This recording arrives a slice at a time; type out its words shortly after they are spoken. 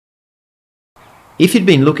If you'd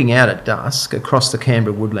been looking out at dusk across the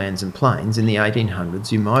Canberra woodlands and plains in the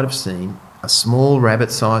 1800s, you might have seen a small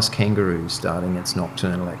rabbit-sized kangaroo starting its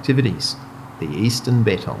nocturnal activities, the eastern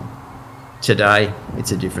bettong. Today,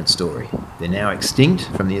 it's a different story. They're now extinct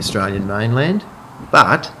from the Australian mainland,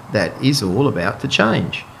 but that is all about to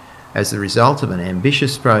change as the result of an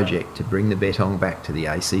ambitious project to bring the bettong back to the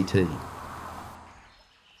ACT.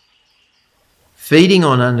 Feeding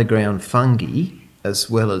on underground fungi, as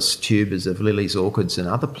well as tubers of lilies, orchids and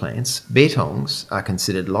other plants, bettongs are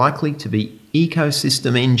considered likely to be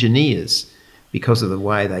ecosystem engineers because of the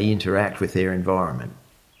way they interact with their environment.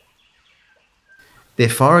 Their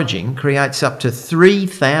foraging creates up to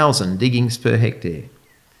 3,000 diggings per hectare.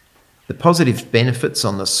 The positive benefits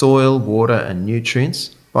on the soil, water and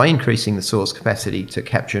nutrients by increasing the soil's capacity to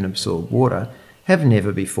capture and absorb water have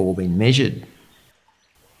never before been measured.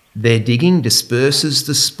 Their digging disperses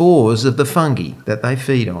the spores of the fungi that they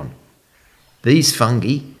feed on. These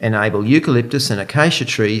fungi enable eucalyptus and acacia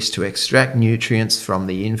trees to extract nutrients from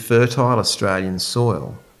the infertile Australian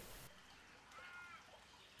soil.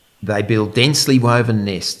 They build densely woven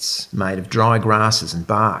nests made of dry grasses and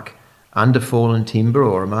bark, under fallen timber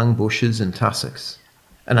or among bushes and tussocks.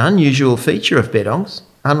 An unusual feature of bettongs,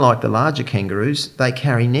 unlike the larger kangaroos, they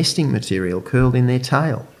carry nesting material curled in their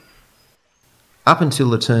tail. Up until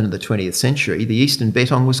the turn of the 20th century, the eastern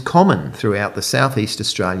bettong was common throughout the southeast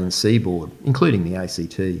Australian seaboard, including the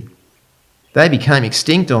ACT. They became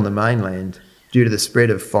extinct on the mainland due to the spread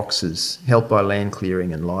of foxes, helped by land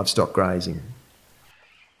clearing and livestock grazing.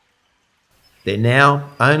 They're now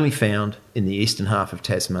only found in the eastern half of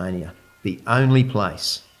Tasmania, the only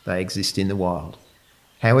place they exist in the wild.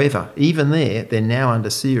 However, even there, they're now under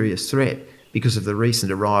serious threat because of the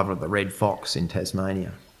recent arrival of the red fox in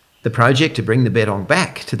Tasmania. The project to bring the bettong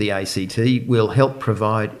back to the ACT will help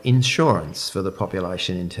provide insurance for the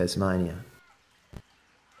population in Tasmania.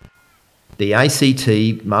 The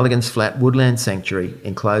ACT Mulligans Flat Woodland Sanctuary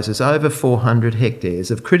encloses over 400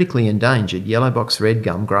 hectares of critically endangered yellowbox red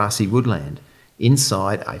gum grassy woodland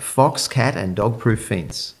inside a fox, cat and dog-proof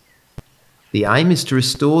fence. The aim is to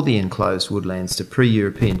restore the enclosed woodlands to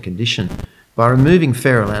pre-European condition by removing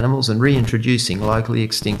feral animals and reintroducing locally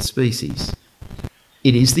extinct species.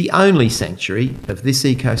 It is the only sanctuary of this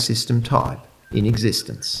ecosystem type in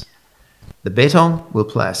existence. The bettong will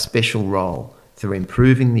play a special role through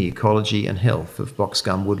improving the ecology and health of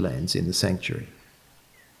boxgum woodlands in the sanctuary.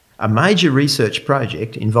 A major research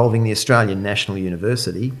project involving the Australian National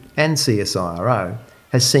University and CSIRO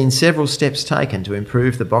has seen several steps taken to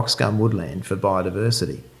improve the boxgum woodland for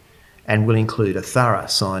biodiversity and will include a thorough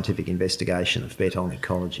scientific investigation of bettong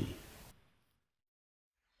ecology.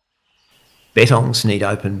 Bettongs need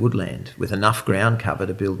open woodland with enough ground cover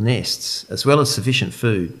to build nests, as well as sufficient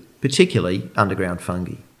food, particularly underground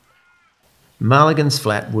fungi. Mulligans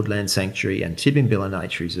Flat Woodland Sanctuary and Tidbinbilla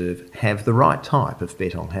Nature Reserve have the right type of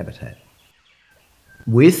bettong habitat.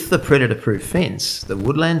 With the predator-proof fence, the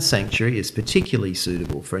woodland sanctuary is particularly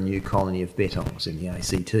suitable for a new colony of bettongs in the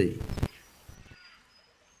ACT.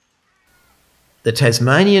 The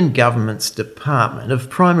Tasmanian Government's Department of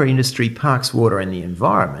Primary Industry, Parks, Water and the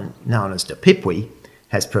Environment, known as DPIPWI,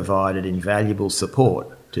 has provided invaluable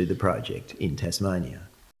support to the project in Tasmania.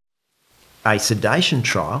 A sedation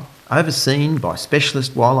trial, overseen by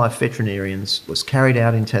specialist wildlife veterinarians, was carried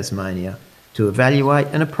out in Tasmania to evaluate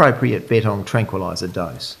an appropriate bettong tranquiliser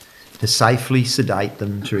dose to safely sedate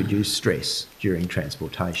them to reduce stress during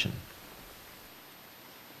transportation.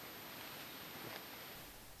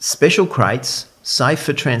 Special crates, safe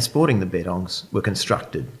for transporting the bettongs, were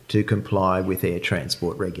constructed to comply with air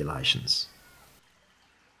transport regulations.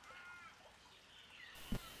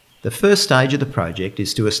 The first stage of the project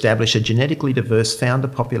is to establish a genetically diverse founder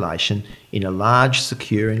population in a large,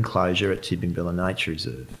 secure enclosure at Tidbinbilla Nature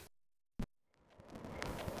Reserve.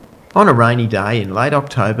 On a rainy day in late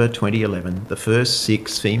October 2011, the first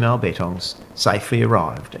 6 female bettongs safely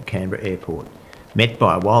arrived at Canberra Airport, met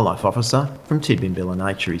by a wildlife officer from Tidbinbilla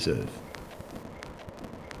Nature Reserve.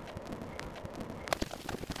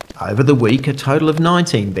 Over the week, a total of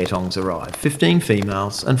 19 bettongs arrived, 15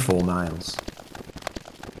 females and 4 males.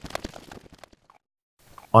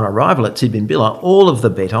 On arrival at Tidbinbilla, all of the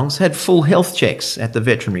bettongs had full health checks at the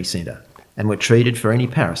veterinary centre and were treated for any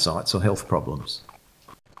parasites or health problems.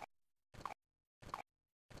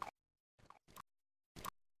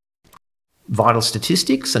 Vital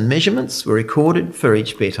statistics and measurements were recorded for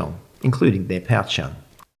each bettong, including their pouch young.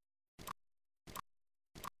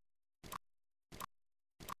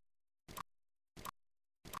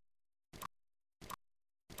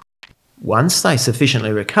 Once they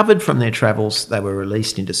sufficiently recovered from their travels, they were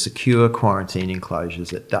released into secure quarantine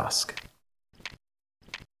enclosures at dusk.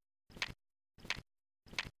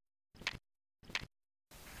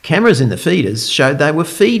 Cameras in the feeders showed they were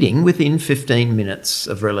feeding within 15 minutes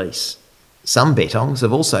of release. Some bettongs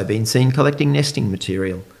have also been seen collecting nesting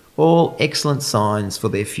material, all excellent signs for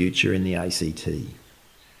their future in the ACT.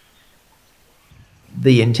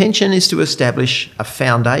 The intention is to establish a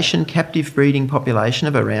foundation captive breeding population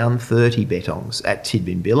of around 30 bettongs at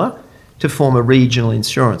Tidbinbilla to form a regional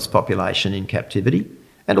insurance population in captivity,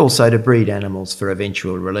 and also to breed animals for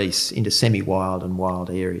eventual release into semi-wild and wild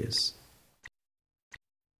areas.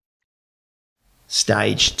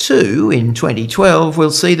 Stage 2 in 2012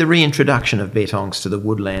 will see the reintroduction of bettongs to the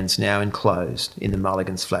woodlands now enclosed in the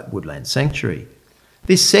Mulligans Flat Woodland Sanctuary.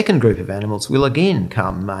 This second group of animals will again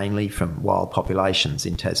come mainly from wild populations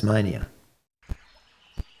in Tasmania.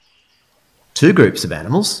 Two groups of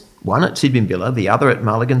animals, one at Tidbinbilla, the other at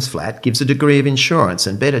Mulligans Flat, gives a degree of insurance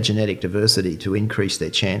and better genetic diversity to increase their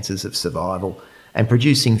chances of survival and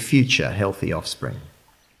producing future healthy offspring.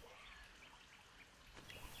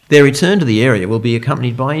 Their return to the area will be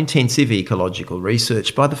accompanied by intensive ecological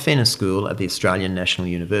research by the Fenner School at the Australian National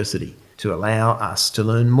University to allow us to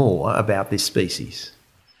learn more about this species.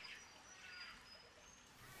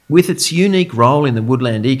 With its unique role in the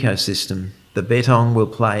woodland ecosystem, the bettong will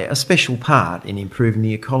play a special part in improving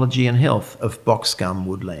the ecology and health of boxgum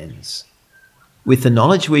woodlands. With the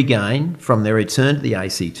knowledge we gain from their return to the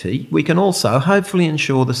ACT, we can also hopefully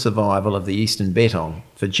ensure the survival of the eastern bettong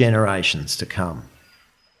for generations to come.